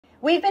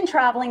We've been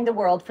traveling the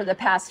world for the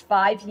past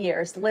 5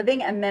 years,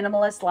 living a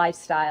minimalist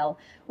lifestyle.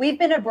 We've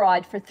been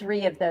abroad for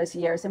 3 of those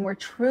years, and we're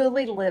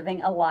truly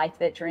living a life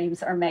that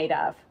dreams are made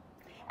of.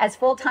 As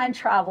full-time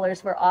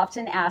travelers, we're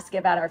often asked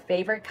about our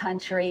favorite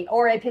country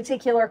or a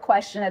particular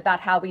question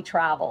about how we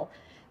travel.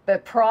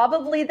 But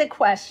probably the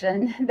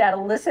question that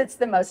elicits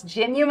the most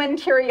genuine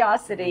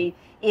curiosity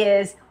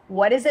is,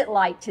 what is it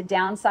like to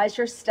downsize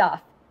your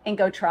stuff and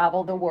go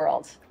travel the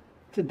world?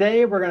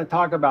 Today, we're going to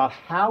talk about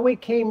how we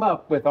came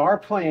up with our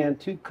plan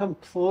to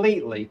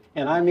completely,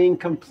 and I mean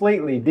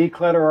completely,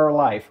 declutter our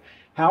life,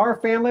 how our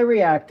family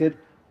reacted,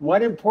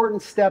 what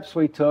important steps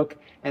we took,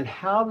 and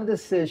how the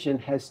decision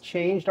has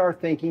changed our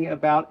thinking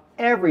about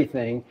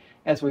everything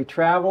as we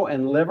travel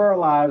and live our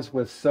lives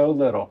with so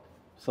little.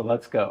 So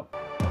let's go.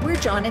 We're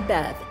John and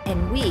Bev,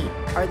 and we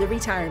are the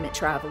Retirement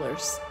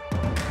Travelers.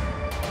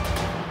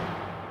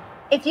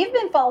 If you've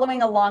been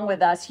following along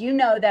with us, you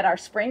know that our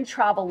spring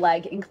travel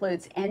leg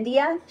includes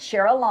India,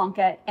 Sri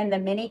Lanka, and the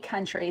many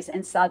countries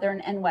in Southern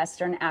and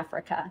Western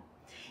Africa.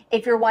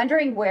 If you're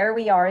wondering where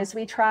we are as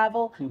we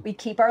travel, we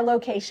keep our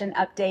location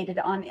updated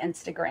on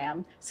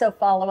Instagram, so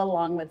follow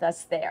along with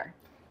us there.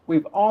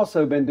 We've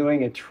also been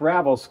doing a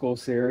travel school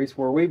series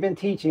where we've been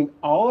teaching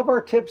all of our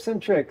tips and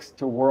tricks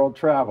to world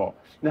travel.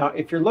 Now,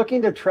 if you're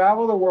looking to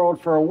travel the world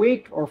for a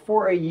week or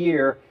for a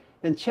year,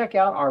 then check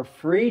out our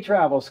free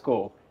travel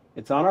school.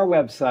 It's on our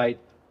website,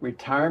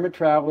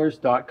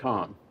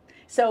 retirementtravelers.com.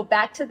 So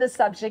back to the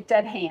subject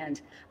at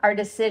hand, our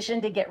decision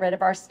to get rid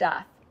of our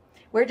stuff.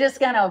 We're just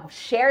going to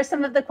share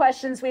some of the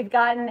questions we've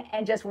gotten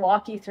and just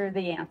walk you through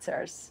the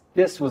answers.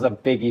 This was a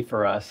biggie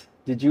for us.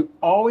 Did you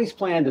always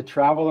plan to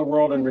travel the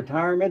world in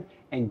retirement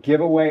and give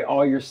away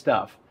all your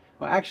stuff?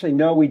 Well, actually,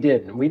 no, we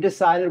didn't. We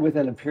decided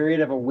within a period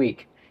of a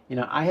week.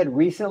 I had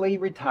recently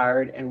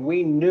retired and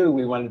we knew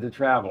we wanted to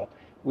travel.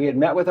 We had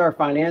met with our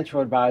financial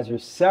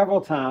advisors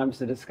several times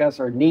to discuss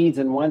our needs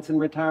and wants in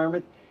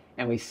retirement,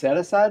 and we set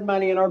aside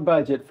money in our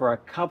budget for a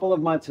couple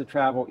of months of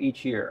travel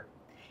each year.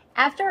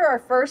 After our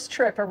first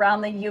trip around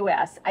the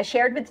U.S., I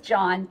shared with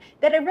John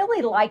that I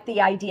really liked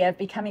the idea of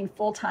becoming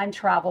full-time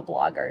travel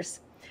bloggers.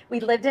 We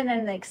lived in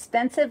an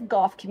expensive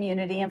golf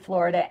community in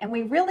Florida, and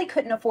we really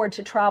couldn't afford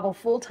to travel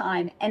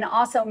full-time and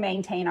also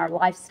maintain our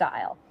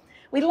lifestyle.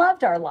 We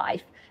loved our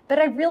life, but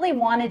I really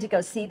wanted to go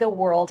see the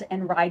world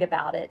and write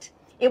about it.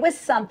 It was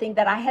something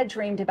that I had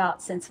dreamed about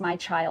since my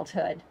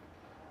childhood.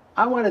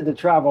 I wanted to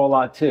travel a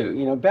lot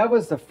too. Bev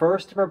was the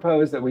first to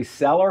propose that we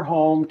sell our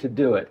home to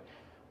do it.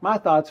 My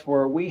thoughts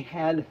were we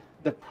had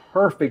the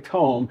perfect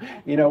home.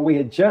 We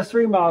had just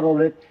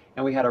remodeled it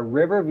and we had a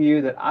river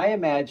view that I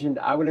imagined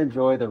I would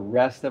enjoy the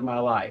rest of my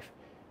life.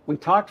 We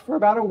talked for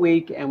about a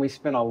week and we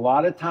spent a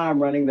lot of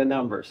time running the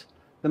numbers.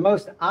 The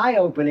most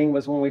eye-opening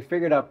was when we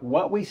figured out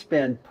what we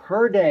spend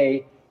per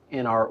day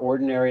in our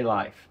ordinary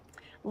life.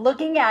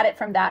 Looking at it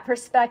from that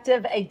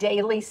perspective, a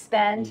daily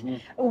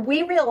spend,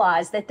 we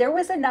realized that there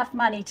was enough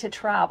money to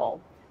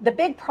travel. The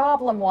big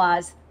problem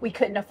was we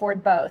couldn't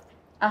afford both,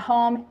 a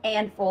home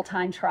and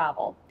full-time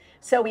travel.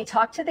 So we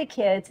talked to the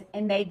kids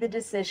and made the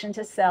decision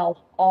to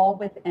sell all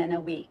within a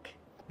week.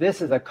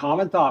 This is a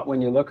common thought when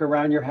you look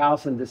around your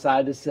house and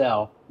decide to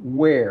sell.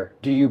 Where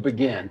do you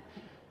begin?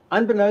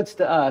 Unbeknownst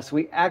to us,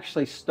 we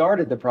actually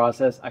started the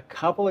process a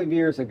couple of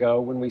years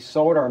ago when we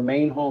sold our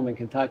main home in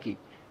Kentucky.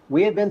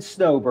 We had been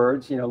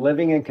snowbirds,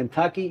 living in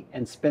Kentucky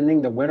and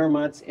spending the winter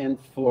months in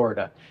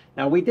Florida.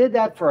 Now, we did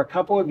that for a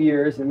couple of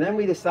years, and then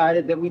we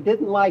decided that we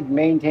didn't like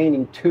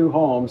maintaining 2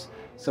 homes,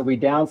 so we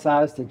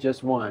downsized to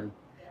just 1.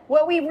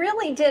 What we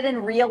really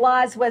didn't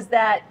realize was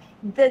that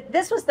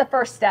this was the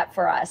first step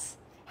for us.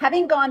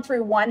 Having gone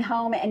through 1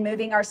 home and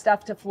moving our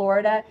stuff to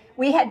Florida,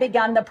 we had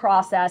begun the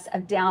process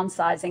of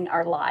downsizing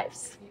our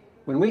lives.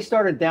 When we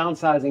started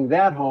downsizing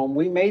that home,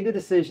 we made the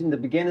decision to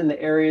begin in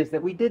the areas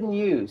that we didn't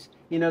use,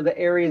 the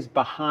areas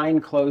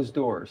behind closed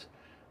doors.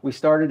 We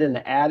started in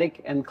the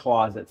attic and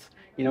closets.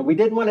 We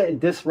didn't want to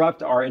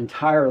disrupt our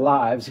entire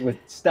lives with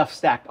stuff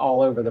stacked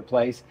all over the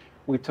place.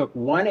 We took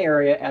 1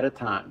 area at a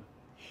time.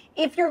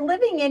 If you're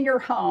living in your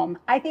home,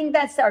 I think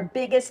that's our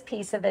biggest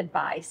piece of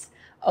advice.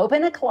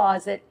 Open a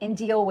closet and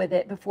deal with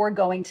it before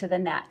going to the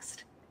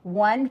next.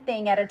 1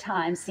 thing at a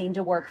time seemed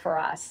to work for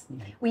us.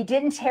 We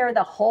didn't tear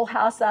the whole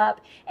house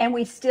up, and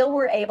we still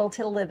were able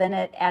to live in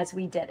it as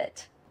we did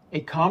it. A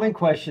common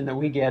question that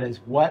we get is,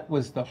 what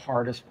was the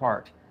hardest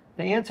part?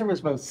 The answer was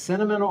both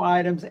sentimental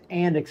items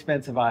and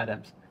expensive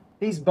items.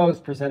 These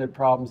both presented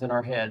problems in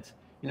our heads.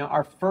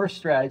 Our first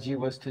strategy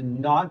was to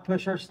not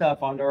push our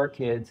stuff onto our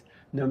kids,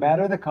 no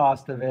matter the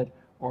cost of it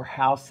or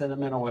how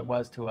sentimental it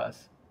was to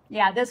us.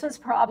 Yeah, this was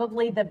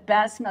probably the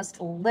best, most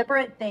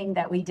deliberate thing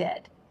that we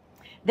did.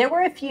 There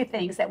were a few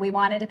things that we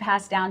wanted to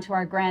pass down to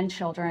our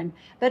grandchildren,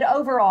 but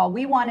overall,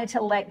 we wanted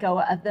to let go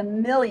of the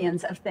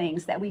millions of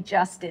things that we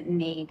just didn't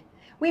need.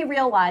 We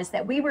realized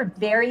that we were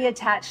very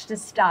attached to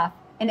stuff,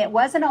 and it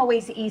wasn't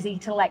always easy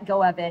to let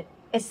go of it,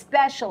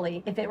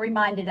 especially if it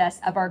reminded us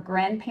of our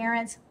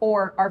grandparents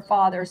or our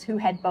fathers who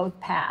had both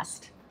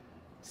passed.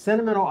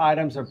 Sentimental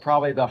items are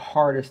probably the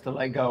hardest to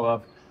let go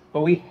of,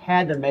 but we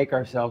had to make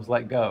ourselves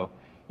let go.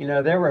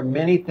 There were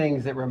many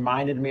things that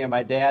reminded me of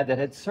my dad that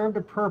had served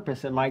a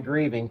purpose in my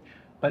grieving,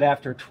 but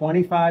after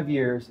 25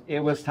 years,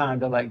 it was time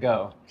to let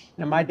go.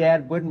 Now, my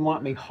dad wouldn't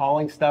want me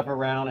hauling stuff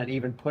around and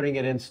even putting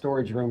it in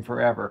storage room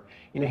forever.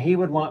 He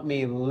would want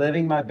me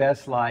living my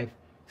best life,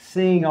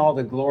 seeing all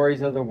the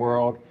glories of the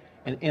world,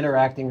 and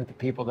interacting with the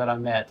people that I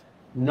met,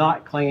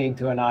 not clinging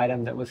to an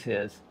item that was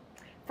his.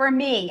 For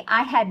me,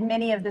 I had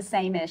many of the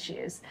same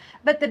issues,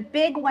 but the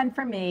big one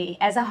for me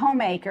as a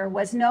homemaker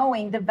was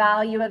knowing the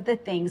value of the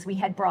things we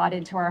had brought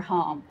into our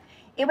home.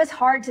 It was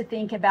hard to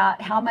think about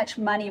how much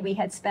money we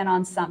had spent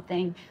on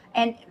something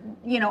and,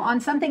 on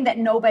something that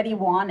nobody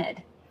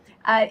wanted.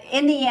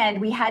 In the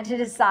end, we had to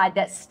decide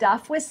that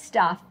stuff was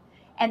stuff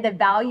and the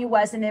value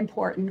wasn't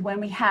important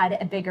when we had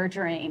a bigger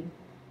dream.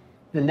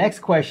 The next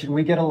question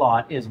we get a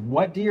lot is,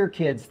 what do your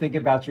kids think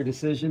about your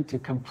decision to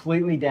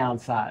completely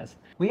downsize?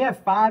 We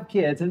have 5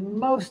 kids and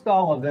most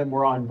all of them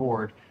were on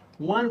board.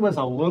 One was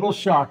a little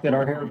shocked at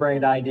our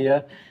harebrained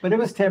idea, but it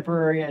was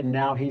temporary and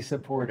now he's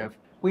supportive.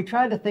 We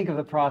tried to think of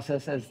the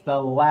process as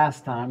the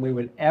last time we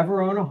would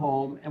ever own a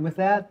home, and with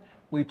that,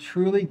 we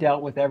truly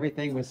dealt with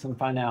everything with some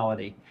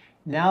finality.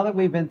 Now that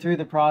we've been through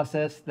the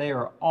process, they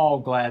are all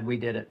glad we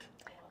did it.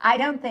 I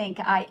don't think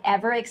I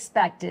ever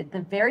expected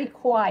the very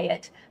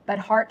quiet but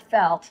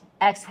heartfelt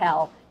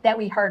exhale that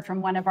we heard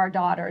from one of our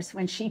daughters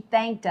when she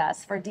thanked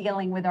us for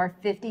dealing with our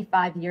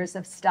 55 years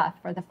of stuff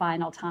for the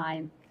final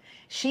time.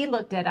 She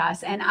looked at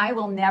us, and I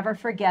will never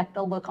forget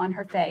the look on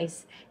her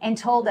face, and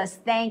told us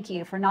thank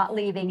you for not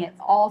leaving it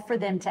all for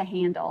them to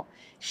handle.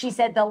 She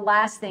said the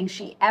last thing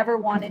she ever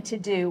wanted to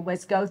do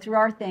was go through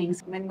our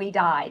things when we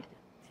died.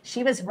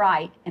 She was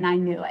right, and I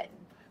knew it.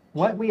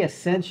 What we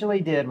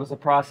essentially did was a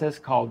process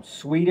called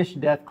Swedish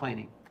Death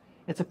Cleaning.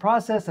 It's a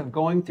process of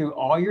going through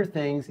all your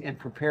things and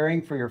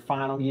preparing for your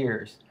final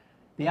years.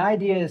 The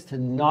idea is to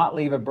not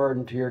leave a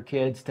burden to your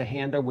kids to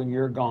handle when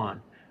you're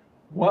gone.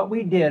 What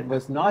we did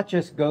was not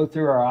just go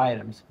through our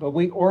items, but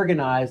we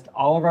organized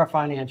all of our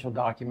financial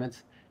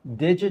documents,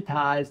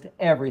 digitized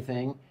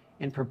everything,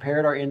 and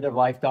prepared our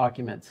end-of-life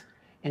documents.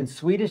 In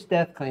Swedish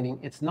Death Cleaning,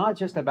 it's not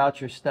just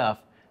about your stuff,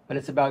 but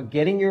it's about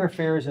getting your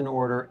affairs in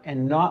order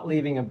and not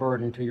leaving a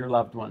burden to your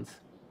loved ones.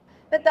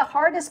 But the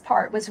hardest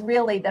part was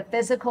really the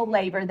physical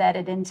labor that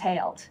it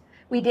entailed.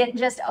 We didn't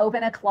just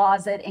open a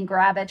closet and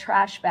grab a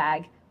trash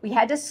bag. We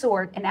had to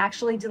sort and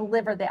actually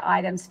deliver the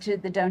items to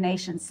the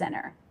donation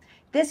center.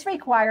 This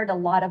required a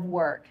lot of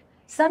work.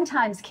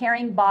 Sometimes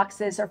carrying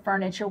boxes or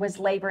furniture was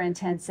labor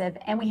intensive,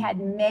 and we had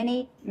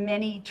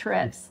many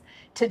trips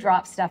to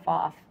drop stuff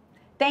off.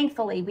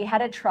 Thankfully, we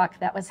had a truck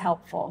that was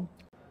helpful.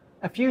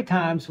 A few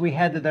times we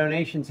had the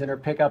donation center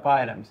pick up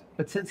items,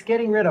 but since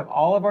getting rid of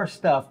all of our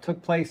stuff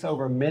took place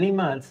over many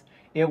months,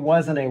 it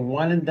wasn't a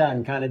one and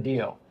done kind of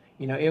deal.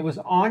 It was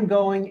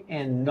ongoing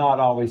and not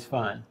always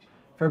fun.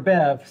 For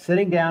Bev,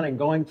 sitting down and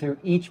going through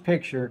each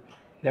picture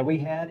that we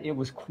had, it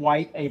was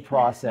quite a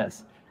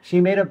process.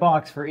 She made a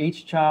box for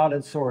each child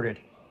and sorted.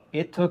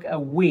 It took a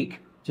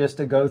week just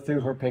to go through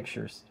her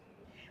pictures.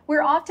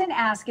 We're often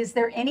asked, is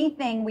there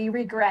anything we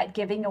regret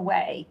giving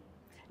away?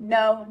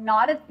 No,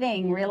 not a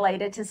thing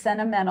related to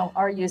sentimental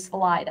or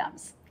useful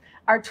items.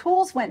 Our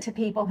tools went to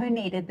people who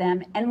needed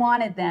them and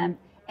wanted them,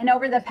 and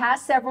over the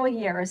past several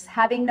years,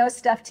 having no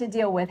stuff to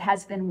deal with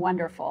has been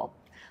wonderful.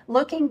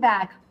 Looking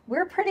back,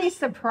 we're pretty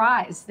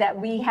surprised that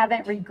we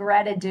haven't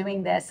regretted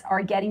doing this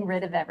or getting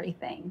rid of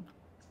everything.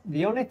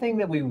 The only thing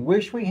that we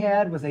wish we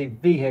had was a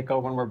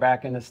vehicle when we're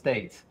back in the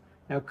States.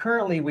 Now,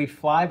 currently, we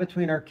fly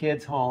between our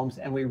kids' homes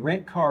and we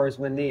rent cars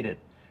when needed.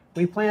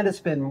 We plan to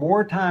spend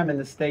more time in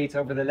the States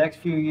over the next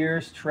few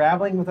years,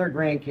 traveling with our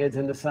grandkids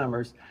in the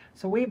summers.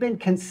 So we've been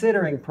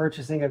considering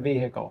purchasing a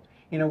vehicle.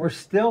 We're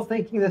still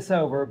thinking this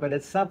over, but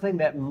it's something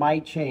that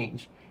might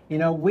change.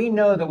 We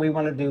know that we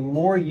want to do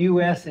more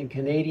U.S. and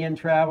Canadian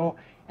travel,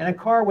 and a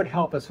car would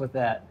help us with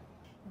that.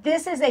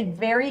 This is a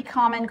very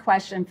common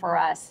question for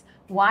us.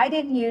 Why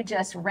didn't you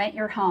just rent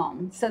your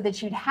home so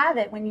that you'd have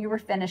it when you were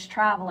finished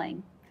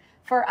traveling?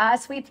 For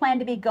us, we plan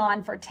to be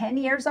gone for 10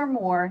 years or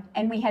more,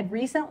 and we had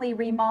recently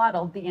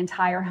remodeled the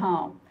entire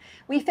home.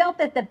 We felt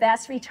that the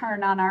best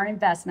return on our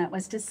investment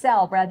was to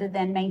sell rather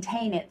than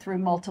maintain it through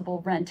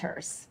multiple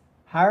renters.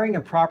 Hiring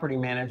a property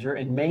manager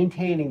and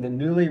maintaining the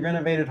newly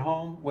renovated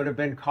home would have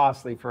been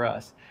costly for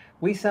us.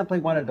 We simply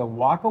wanted to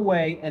walk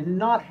away and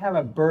not have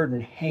a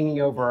burden hanging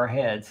over our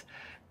heads.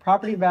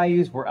 Property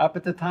values were up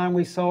at the time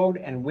we sold,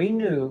 and we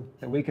knew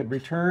that we could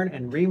return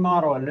and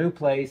remodel a new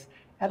place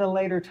at a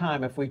later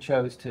time if we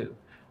chose to.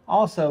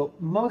 Also,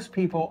 most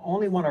people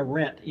only want to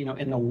rent,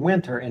 in the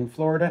winter in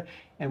Florida,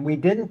 and we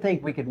didn't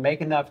think we could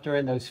make enough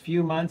during those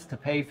few months to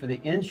pay for the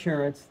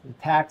insurance, the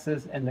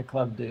taxes, and the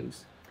club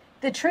dues.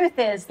 The truth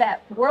is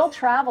that world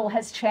travel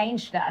has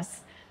changed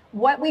us.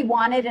 What we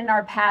wanted in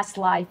our past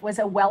life was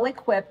a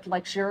well-equipped,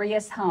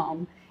 luxurious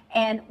home,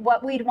 and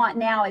what we'd want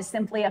now is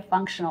simply a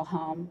functional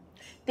home.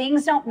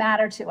 Things don't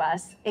matter to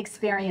us,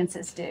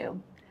 experiences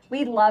do.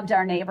 We loved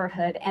our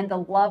neighborhood and the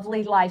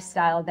lovely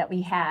lifestyle that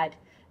we had.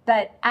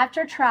 But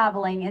after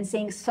traveling and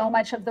seeing so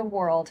much of the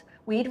world,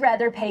 we'd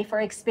rather pay for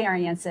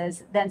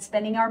experiences than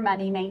spending our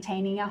money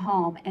maintaining a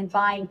home and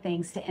buying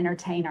things to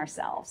entertain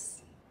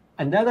ourselves.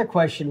 Another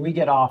question we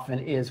get often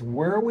is,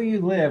 where will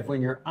you live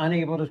when you're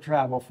unable to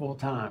travel full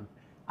time?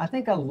 I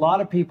think a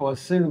lot of people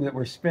assume that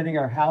we're spending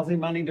our housing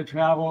money to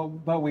travel,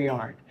 but we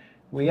aren't.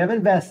 We have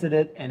invested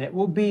it, and it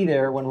will be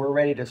there when we're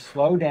ready to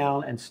slow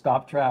down and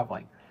stop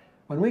traveling.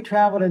 When we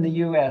traveled in the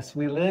U.S.,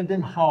 we lived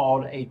and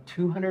hauled a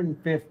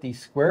 250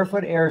 square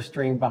foot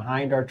Airstream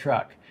behind our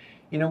truck.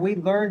 We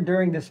learned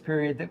during this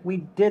period that we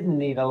didn't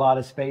need a lot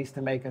of space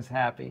to make us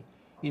happy.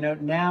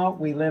 Now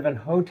we live in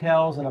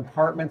hotels and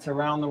apartments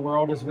around the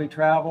world as we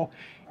travel,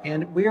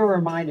 and we are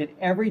reminded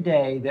every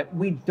day that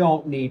we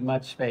don't need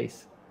much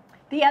space.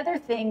 The other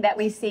thing that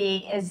we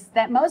see is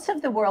that most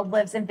of the world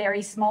lives in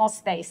very small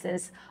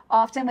spaces,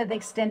 often with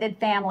extended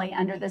family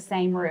under the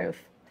same roof.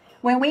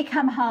 When we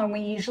come home,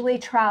 we usually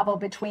travel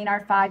between our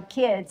 5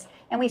 kids,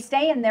 and we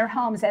stay in their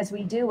homes as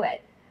we do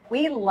it.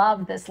 We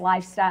love this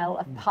lifestyle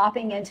of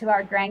popping into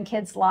our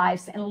grandkids'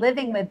 lives and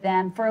living with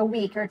them for a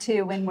week or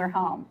 2 when we're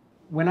home.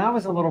 When I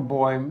was a little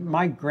boy,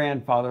 my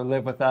grandfather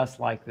lived with us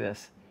like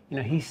this.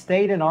 He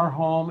stayed in our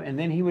home, and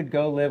then he would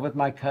go live with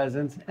my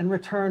cousins and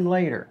return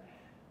later.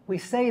 We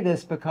say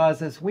this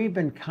because as we've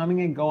been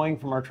coming and going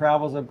from our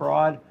travels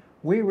abroad,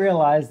 we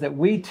realize that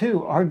we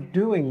too are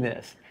doing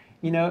this.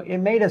 It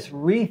made us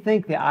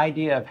rethink the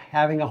idea of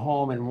having a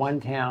home in one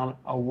town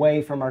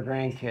away from our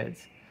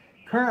grandkids.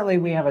 Currently,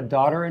 we have a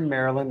daughter in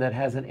Maryland that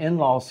has an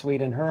in-law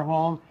suite in her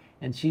home,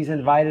 and she's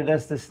invited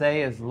us to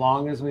stay as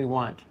long as we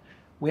want.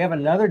 We have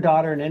another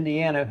daughter in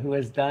Indiana who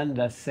has done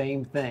the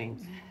same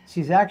thing.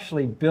 She's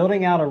actually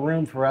building out a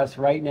room for us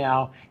right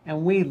now,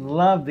 and we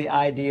love the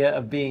idea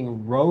of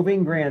being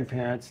roving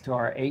grandparents to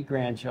our 8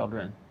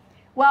 grandchildren.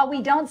 While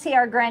we don't see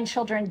our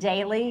grandchildren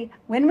daily,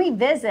 when we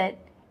visit,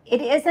 it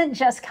isn't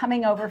just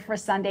coming over for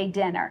Sunday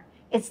dinner.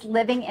 It's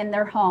living in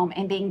their home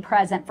and being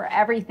present for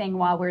everything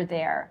while we're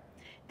there.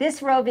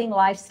 This roving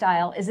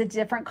lifestyle is a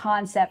different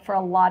concept for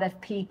a lot of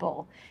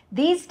people.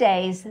 These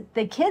days,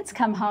 the kids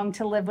come home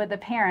to live with the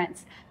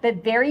parents,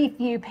 but very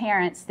few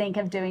parents think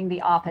of doing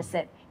the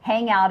opposite,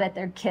 hang out at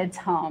their kids'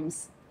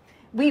 homes.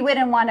 We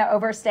wouldn't want to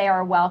overstay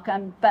our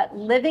welcome, but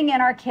living in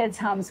our kids'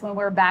 homes when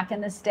we're back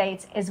in the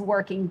States is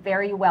working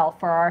very well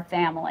for our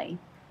family.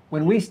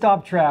 When we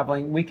stop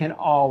traveling, we can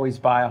always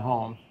buy a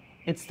home.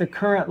 It's the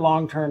current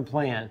long-term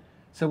plan,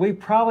 so we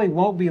probably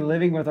won't be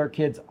living with our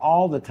kids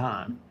all the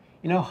time.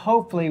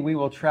 Hopefully we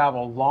will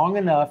travel long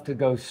enough to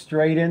go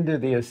straight into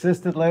the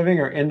assisted living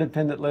or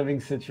independent living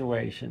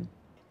situation.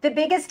 The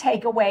biggest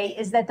takeaway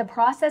is that the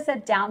process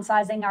of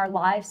downsizing our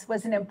lives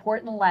was an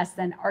important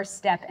lesson or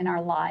step in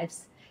our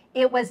lives.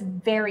 It was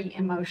very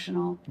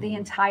emotional, the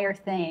entire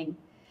thing.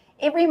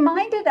 It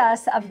reminded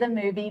us of the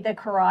movie The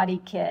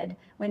Karate Kid,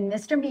 when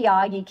Mr.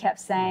 Miyagi kept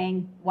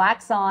saying,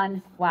 wax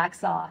on,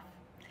 wax off.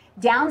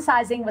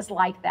 Downsizing was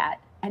like that,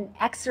 an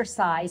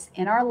exercise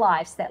in our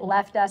lives that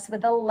left us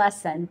with a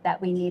lesson that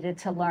we needed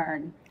to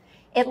learn.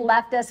 It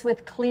left us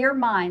with clear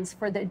minds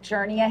for the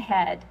journey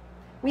ahead.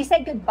 We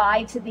said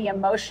goodbye to the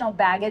emotional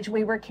baggage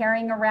we were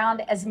carrying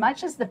around as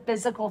much as the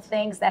physical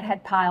things that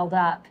had piled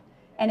up,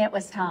 and it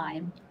was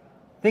time.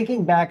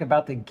 Thinking back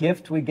about the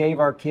gift we gave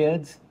our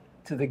kids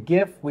to the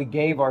gift we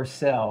gave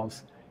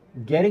ourselves,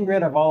 getting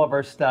rid of all of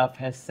our stuff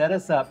has set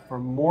us up for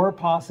more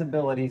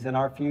possibilities in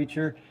our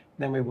future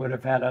than we would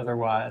have had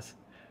otherwise.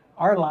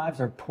 Our lives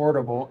are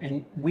portable,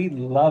 and we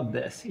love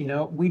this.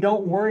 We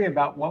don't worry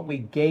about what we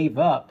gave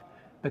up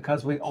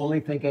because we only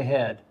think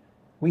ahead.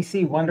 We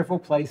see wonderful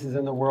places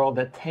in the world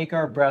that take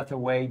our breath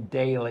away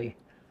daily.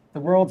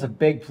 The world's a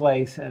big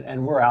place,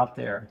 and we're out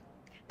there.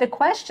 The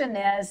question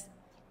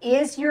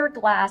is your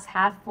glass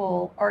half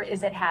full or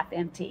is it half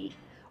empty?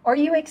 Are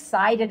you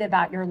excited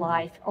about your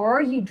life, or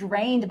are you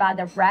drained by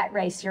the rat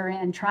race you're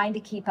in trying to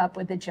keep up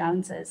with the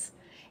Joneses?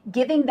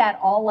 Giving that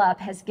all up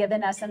has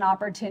given us an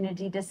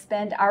opportunity to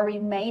spend our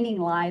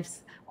remaining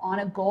lives on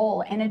a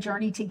goal and a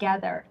journey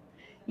together.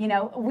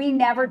 We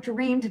never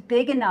dreamed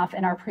big enough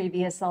in our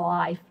previous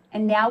life,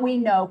 and now we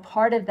know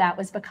part of that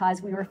was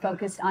because we were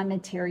focused on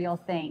material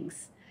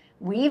things.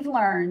 We've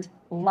learned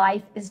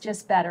life is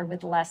just better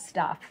with less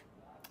stuff.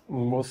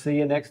 We'll see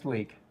you next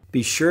week.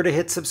 Be sure to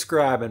hit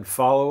subscribe and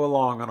follow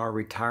along on our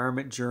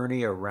retirement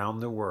journey around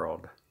the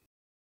world.